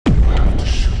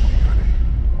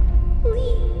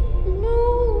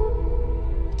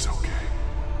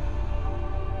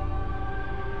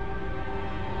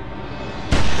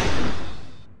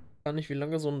gar nicht, wie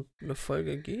lange so eine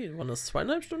Folge geht. Waren das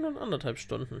 2,5 Stunden und 1,5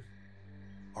 Stunden?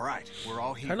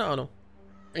 Keine Ahnung.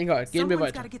 Egal, gehen wir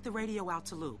weiter. Get the radio out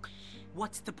to Luke.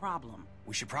 What's the problem?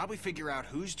 We should probably figure out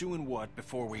who's doing what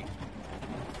before we...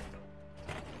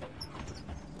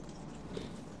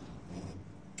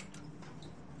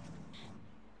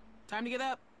 Time to get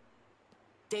up.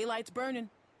 Daylight's burning.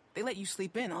 They let you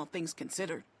sleep in, all things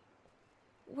considered.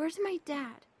 Where's my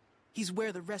dad? He's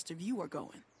where the rest of you are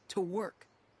going. To work.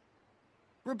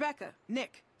 Rebecca,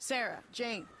 Nick, Sarah,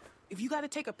 Jane. If you gotta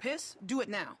take a piss, do it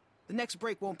now. The next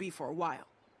break won't be for a while.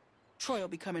 Troy will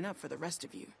be coming up for the rest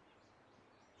of you.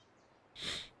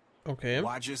 Okay.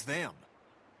 Why just them?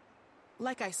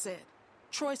 Like I said,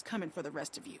 Troy's coming for the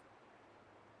rest of you.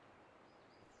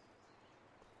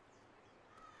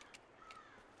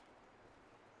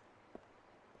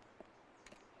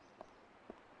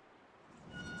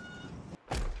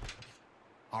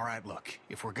 All right, look,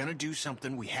 if we're gonna do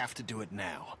something, we have to do it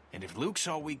now. And if Luke's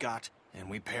all we got, then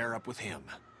we pair up with him.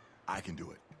 I can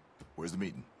do it. Where's the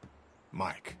meeting?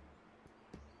 Mike,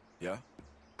 Yeah?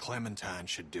 Clementine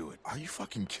should do it. Are you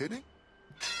fucking kidding?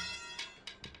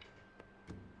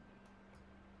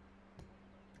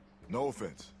 No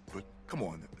offense, but come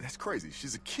on, that's crazy.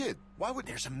 She's a kid. Why would...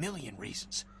 There's a million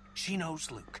reasons. She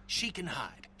knows Luke. She can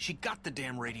hide. She got the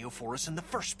damn radio for us in the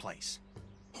first place.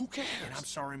 Who cares? And I'm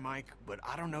sorry, Mike, but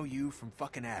I don't know you from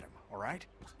fucking Adam, all right?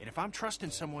 And if I'm trusting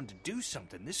someone to do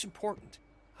something this important,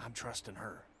 I'm trusting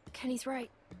her. Kenny's right.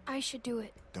 I should do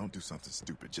it. Don't do something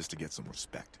stupid just to get some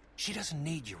respect. She doesn't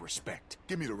need your respect.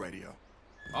 Give me the radio.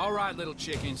 All right, little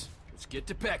chickens. Let's get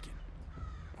to pecking.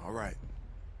 All right.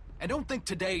 And don't think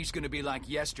today's gonna be like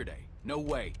yesterday. No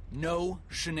way. No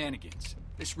shenanigans.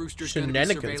 This rooster's gonna be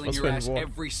surveilling your ass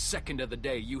every second of the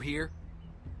day, you hear?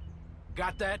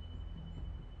 Got that?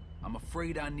 I'm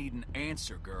afraid I need an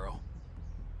answer, girl.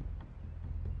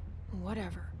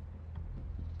 Whatever.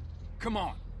 Come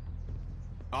on.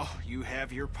 Oh, you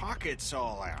have your pockets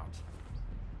all out.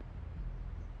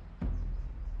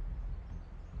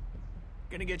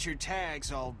 Gonna get your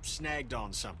tags all snagged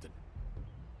on something.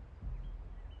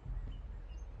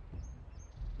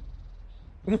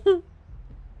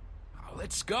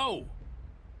 Let's go.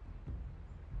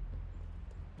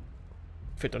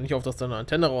 Fällt doch nicht auf, dass da eine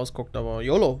Antenne rausguckt, aber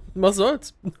YOLO, was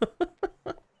soll's?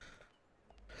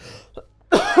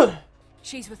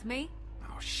 She's with me?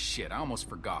 Oh shit, I almost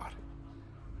forgot.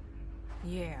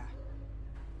 Yeah.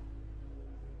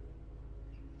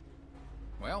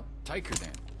 Well, take her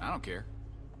then. I don't care.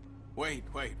 Wait,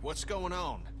 what's going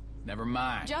on? Never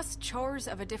mind. Just chores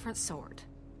of a different sort.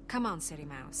 Come on, City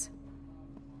Mouse.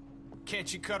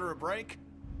 Can't you cut her a break?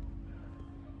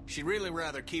 She'd really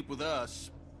rather keep with us,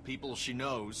 people she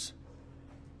knows.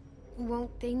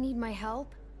 Won't they need my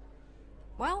help?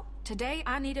 Well, today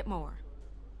I need it more.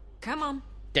 Come on.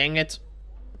 Dang it.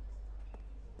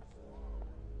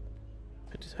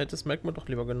 Hätte das Merkmal doch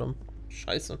lieber genommen.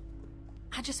 Scheiße.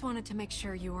 I just wanted to make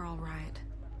sure you were all right.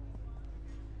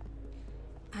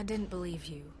 I didn't believe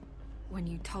you when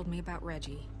you told me about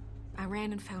Reggie. I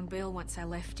ran and found Bill once I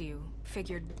left you.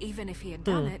 Figured even if he had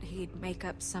done it, he'd make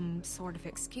up some sort of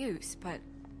excuse, but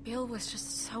Bill was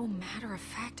just so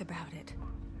matter-of-fact about it.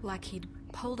 Like he'd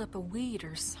pulled up a weed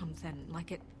or something,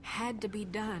 like it had to be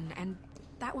done, and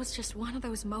that was just one of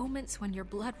those moments when your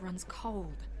blood runs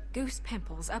cold. Goose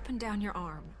pimples up and down your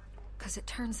arm. 'Cause it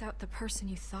turns out the person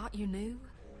you thought you knew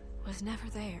was never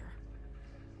there.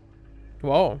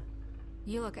 Wow.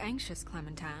 You look anxious,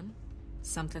 Clementine.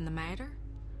 Something the matter?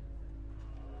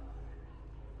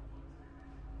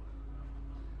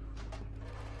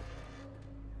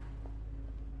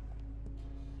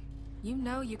 You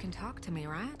know you can talk to me,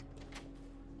 right?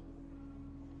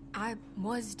 I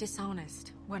was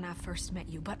dishonest when I first met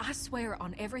you, but I swear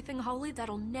on everything holy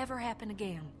that'll never happen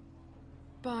again.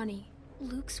 Bonnie,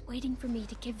 Luke's waiting for me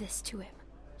to give this to him.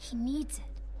 He needs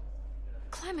it.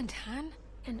 Clementine?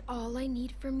 And all I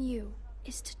need from you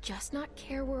is to just not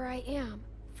care where I am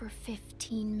for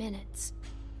 15 minutes.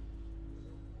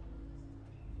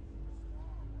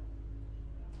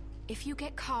 If you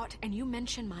get caught and you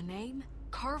mention my name,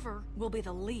 Carver will be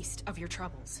the least of your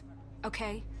troubles.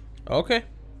 Okay? Okay.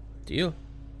 Deal.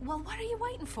 Well, what are you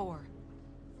waiting for?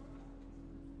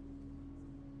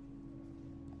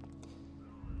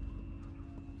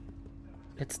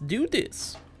 Let's do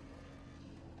this.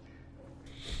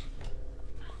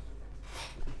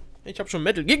 Ich habe schon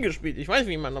Metal Gear gespielt. Ich weiß,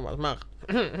 wie man noch was macht.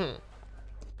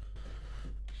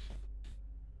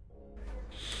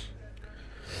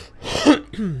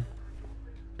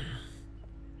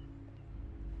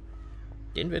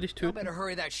 Den werde ich töten. Better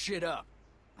hurry that shit up.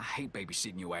 I hate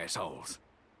babysitting you assholes.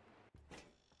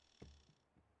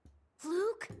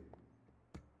 Luke?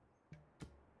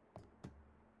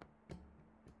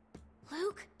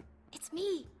 Luke? It's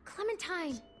me,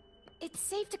 Clementine. It's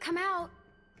safe to come out.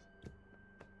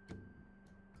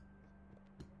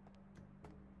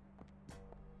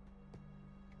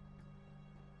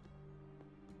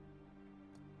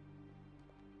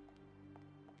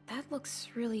 That looks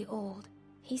really old.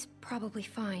 He's probably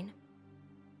fine.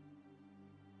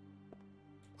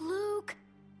 Luke!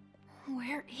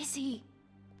 Where is he?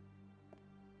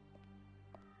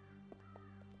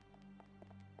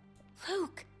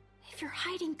 Luke! If you're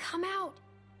hiding, come out!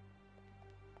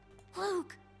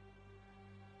 Luke!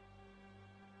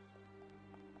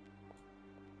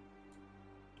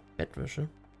 Bettwäsche.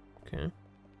 Okay.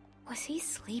 Was he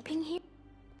sleeping here?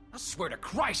 I swear to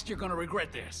Christ you're gonna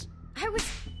regret this. I was...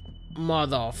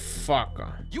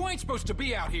 Motherfucker. You ain't supposed to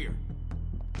be out here.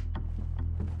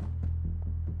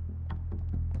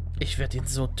 Ich werde ihn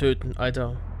so töten, Alter.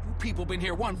 You people been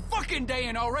here one fucking day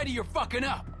and already you're fucking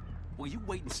up. Well, you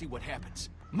wait and see what happens.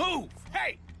 Move!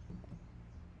 Hey!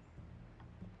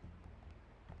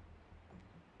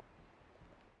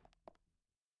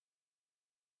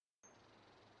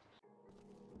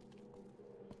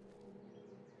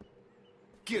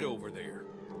 Get over there.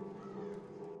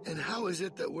 And how is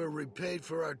it that we're repaid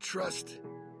for our trust?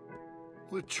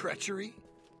 With treachery?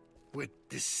 With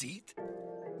deceit?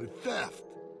 With theft?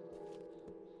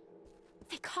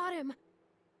 They caught him.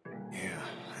 Yeah,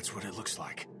 that's what it looks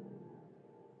like.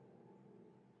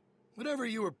 Whatever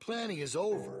you were planning is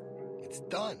over. It's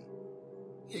done.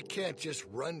 You can't just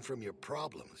run from your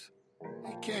problems.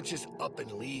 You can't just up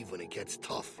and leave when it gets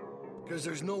tough. Because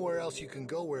there's nowhere else you can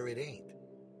go where it ain't.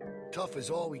 Tough is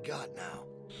all we got now.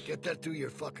 Get that through your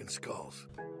fucking skulls.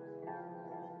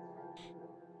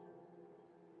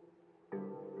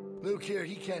 Luke here,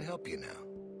 he can't help you now.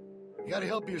 You gotta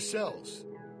help yourselves.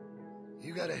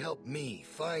 You gotta help me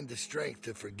find the strength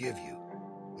to forgive you.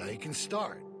 Now you can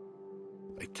start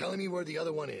by telling me where the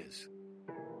other one is.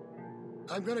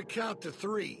 I'm gonna count to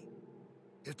 3.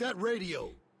 If that radio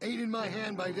ain't in my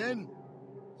hand by then,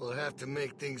 we'll have to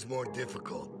make things more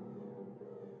difficult.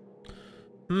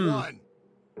 1.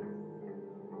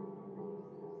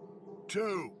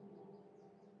 2.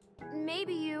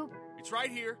 Maybe you... It's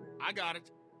right here. I got it.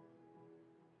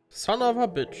 Son of a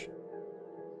bitch.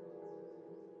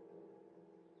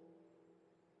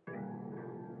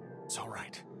 It's all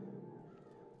right.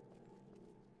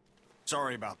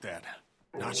 Sorry about that.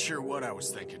 Not sure what I was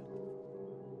thinking.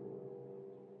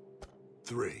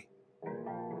 3.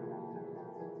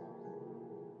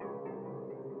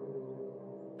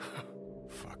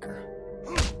 Fucker.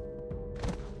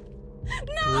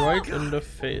 No! Right in the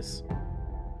face.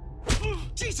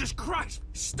 Jesus Christ!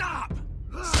 Stop!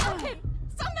 Stop him!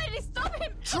 Somebody stop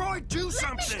him! Troy, do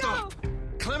something! Stop!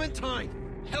 Clementine,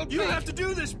 help You me! have to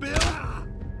do this, Bill!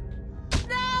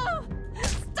 No!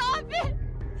 Stop it!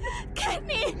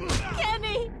 Kenny!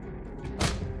 Kenny!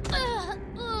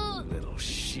 Little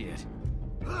shit.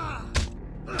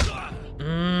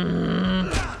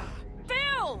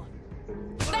 Bill!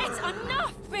 That's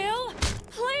enough, Bill!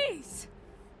 Please!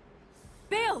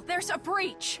 Bill, there's a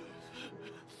breach!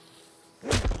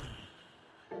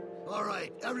 All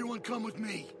right, everyone come with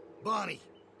me. Bonnie,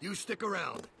 you stick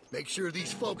around. Make sure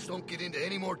these folks don't get into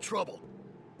any more trouble.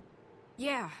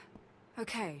 Yeah,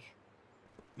 okay.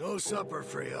 No supper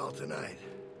for y'all tonight.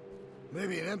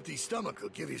 Maybe an empty stomach will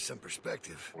give you some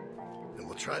perspective. And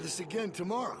we'll try this again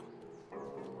tomorrow.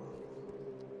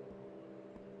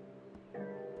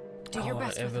 Do your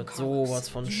best with him, wird Carlos. sowas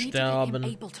von You need to get sterben.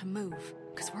 him able to move,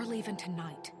 because we're leaving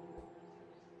tonight.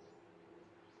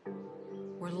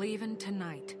 We're leaving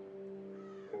tonight.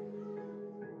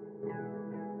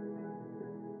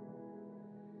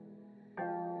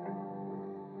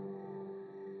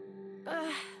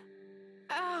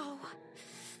 Ow.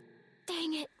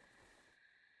 Dang it.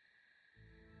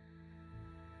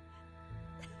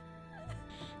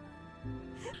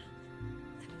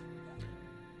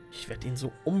 Ich werde ihn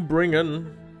so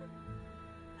umbringen.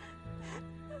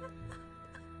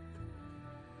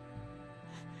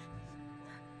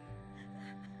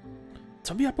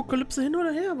 Zombie-Apokalypse hin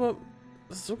oder her, aber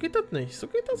so geht das nicht. So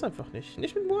geht das einfach nicht.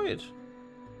 Nicht mit White.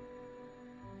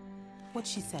 What'd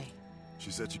she say?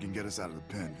 She said she can get us out of the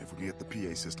pen if we can get the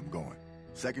PA system going.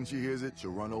 Second she hears it,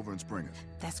 she'll run over and spring us.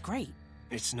 That's great.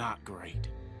 It's not great.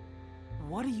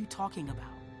 What are you talking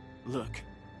about? Look,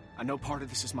 I know part of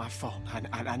this is my fault.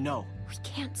 I know. We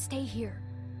can't stay here.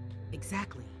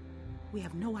 Exactly. We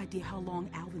have no idea how long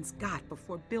Alvin's got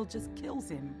before Bill just kills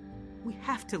him. We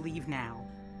have to leave now.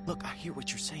 Look, I hear what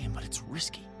you're saying, but it's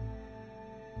risky.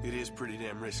 It is pretty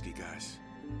damn risky, guys.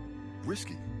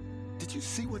 Risky? Did you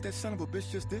see what that son of a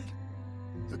bitch just did?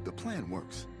 Look, the plan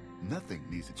works. Nothing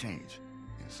needs to change.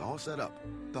 It's all set up.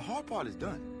 The hard part is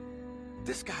done.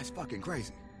 This guy's fucking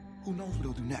crazy. Who knows what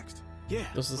he'll do next? Yeah,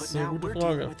 Das ist but now eine we're gute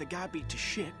dealing Frage. with a guy beat to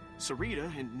shit,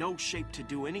 Sarita in no shape to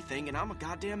do anything, and I'm a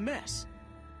goddamn mess.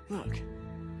 Look,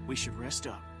 we should rest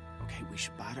up, okay? We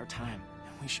should bide our time,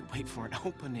 and we should wait for an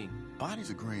opening. Bonnie's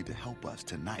agreeing to help us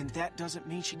tonight. And that doesn't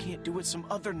mean she can't do it some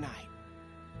other night.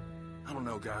 I don't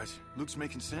know, guys. Luke's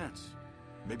making sense.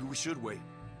 Maybe we should wait.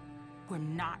 We're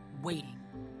not waiting.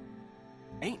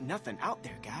 Ain't nothing out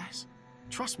there, guys.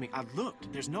 Trust me, I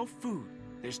looked. There's no food.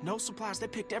 There's no supplies. They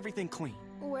picked everything clean.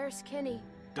 Where's Kenny?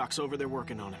 Doc's over there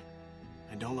working on him.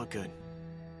 And don't look good.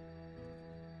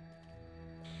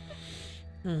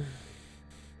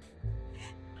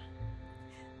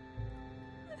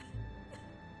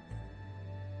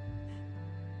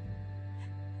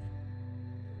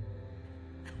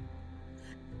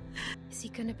 Is he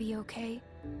gonna be okay?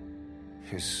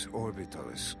 His orbital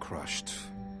is crushed.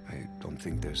 I don't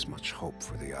think there's much hope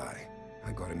for the eye.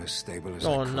 I got him as stable as I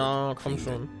could. Oh no, komm Cleaned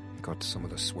schon. it, got some of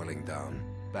the swelling down.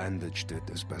 Bandaged it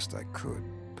as best I could.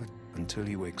 But until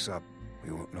he wakes up,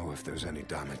 we won't know if there's any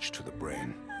damage to the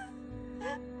brain.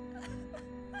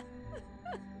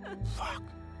 Fuck.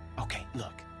 Okay,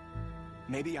 look.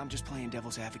 Maybe I'm just playing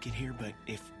devil's advocate here, but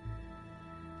if...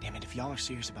 Damn it, if y'all are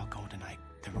serious about going tonight,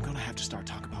 then we're gonna have to start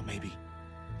talking about maybe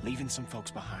leaving some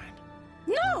folks behind.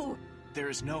 No! There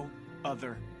is no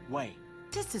other way.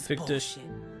 This is Fick dich. bullshit.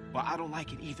 Well, I don't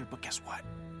like it either, but guess what?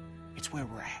 It's where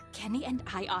we're at. Kenny and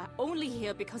I are only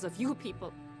here because of you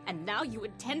people. And now you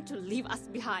intend to leave us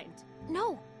behind.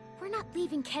 No, we're not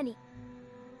leaving Kenny.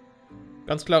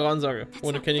 Ganz klare Ansage. That's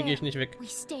Ohne not Kenny fair. gehe ich nicht weg. We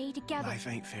stay together. Life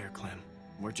ain't fair, Clem.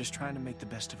 We're just trying to make the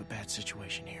best of a bad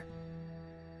situation here.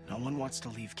 No one wants to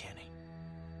leave Kenny.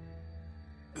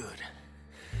 Good.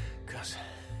 'Cause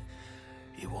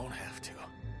you won't have to.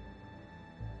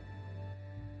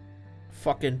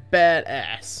 Fucking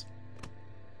badass.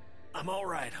 I'm all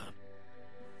right, hon.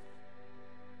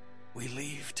 We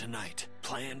leave tonight.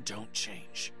 Plan don't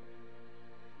change.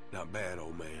 Not bad,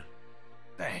 old man.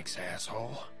 Thanks,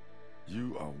 asshole.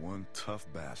 You are one tough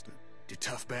bastard. Do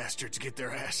tough bastards get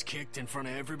their ass kicked in front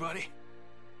of everybody?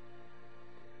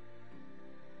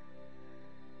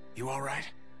 You all right?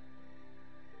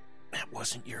 That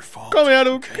wasn't your fault. Komm her,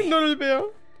 du okay? Knuddelbär.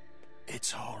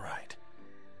 It's all right.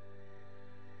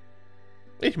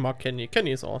 Ich mag Kenny.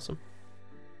 Kenny ist awesome.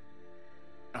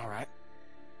 All right.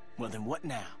 Well, then what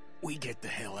now? We get the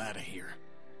hell out of here.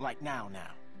 Like now.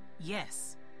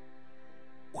 Yes.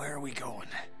 Where are we going?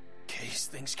 In case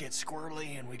things get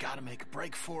squirrely and we gotta make a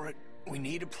break for it, we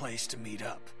need a place to meet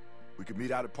up. We could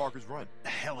meet out at Parker's Run. The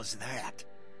hell is that?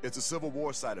 It's a Civil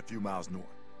War site a few miles north.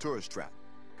 Tourist trap.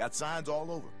 Got signs all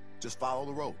over. Just follow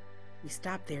the road. We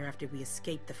stopped there after we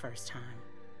escaped the first time.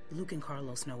 Luke and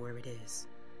Carlos know where it is.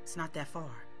 It's not that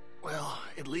far. Well,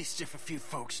 at least if a few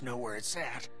folks know where it's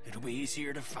at, it'll be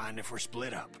easier to find if we're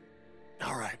split up.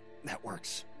 All right, that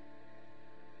works.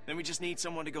 Then we just need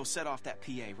someone to go set off that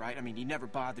PA, right? I mean, you never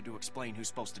bothered to explain who's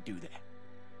supposed to do that.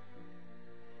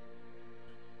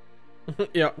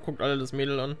 Ja, guckt alle das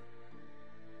Mädel an.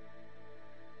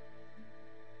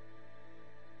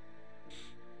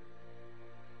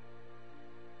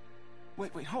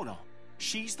 Wait, hold on.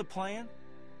 She's the plan?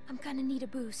 I'm gonna need a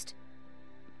boost.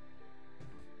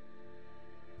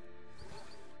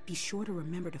 Be sure to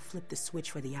remember to flip the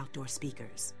switch for the outdoor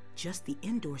speakers. Just the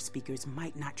indoor speakers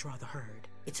might not draw the herd.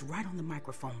 It's right on the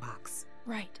microphone box.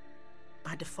 Right.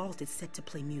 By default, it's set to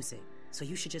play music, so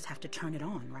you should just have to turn it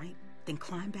on, right? Then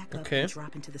climb back up Okay. and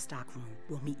drop into the stock room.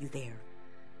 We'll meet you there.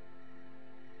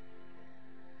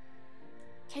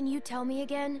 Can you tell me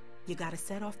again? You gotta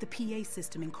set off the PA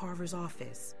system in Carver's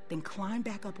office, then climb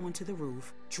back up onto the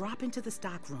roof, drop into the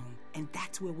stock room, and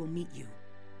that's where we'll meet you.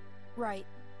 Right.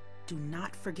 Do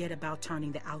not forget about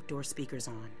turning the outdoor speakers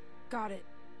on. Got it.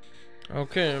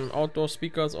 Okay, Outdoor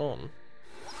Speakers on.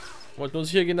 Wollte nur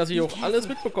sicher gehen, dass ich auch alles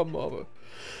mitbekommen habe.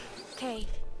 Okay.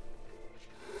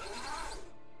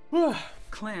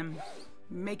 Clem,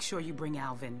 make sure you bring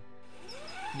Alvin.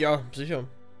 Ja, sicher.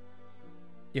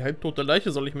 Die halbtote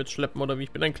Leiche soll ich mitschleppen, oder wie?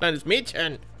 Ich bin ein kleines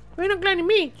Mädchen. Ich bin ein kleines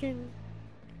Mädchen.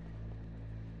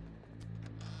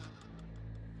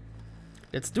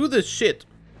 Let's do this shit.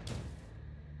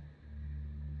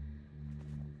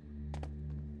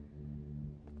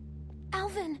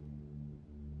 Alvin!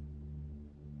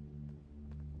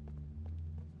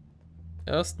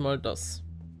 Erstmal das.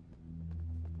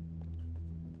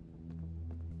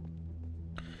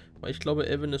 Weil ich glaube,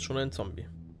 Evan ist schon ein Zombie.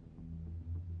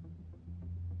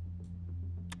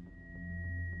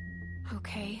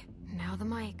 Okay, now the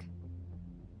mic.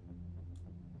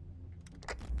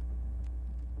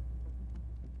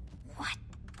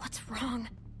 wrong.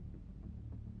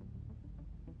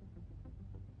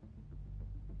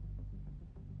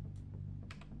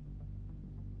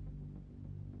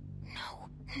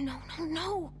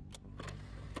 No.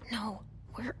 No,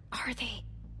 where are they?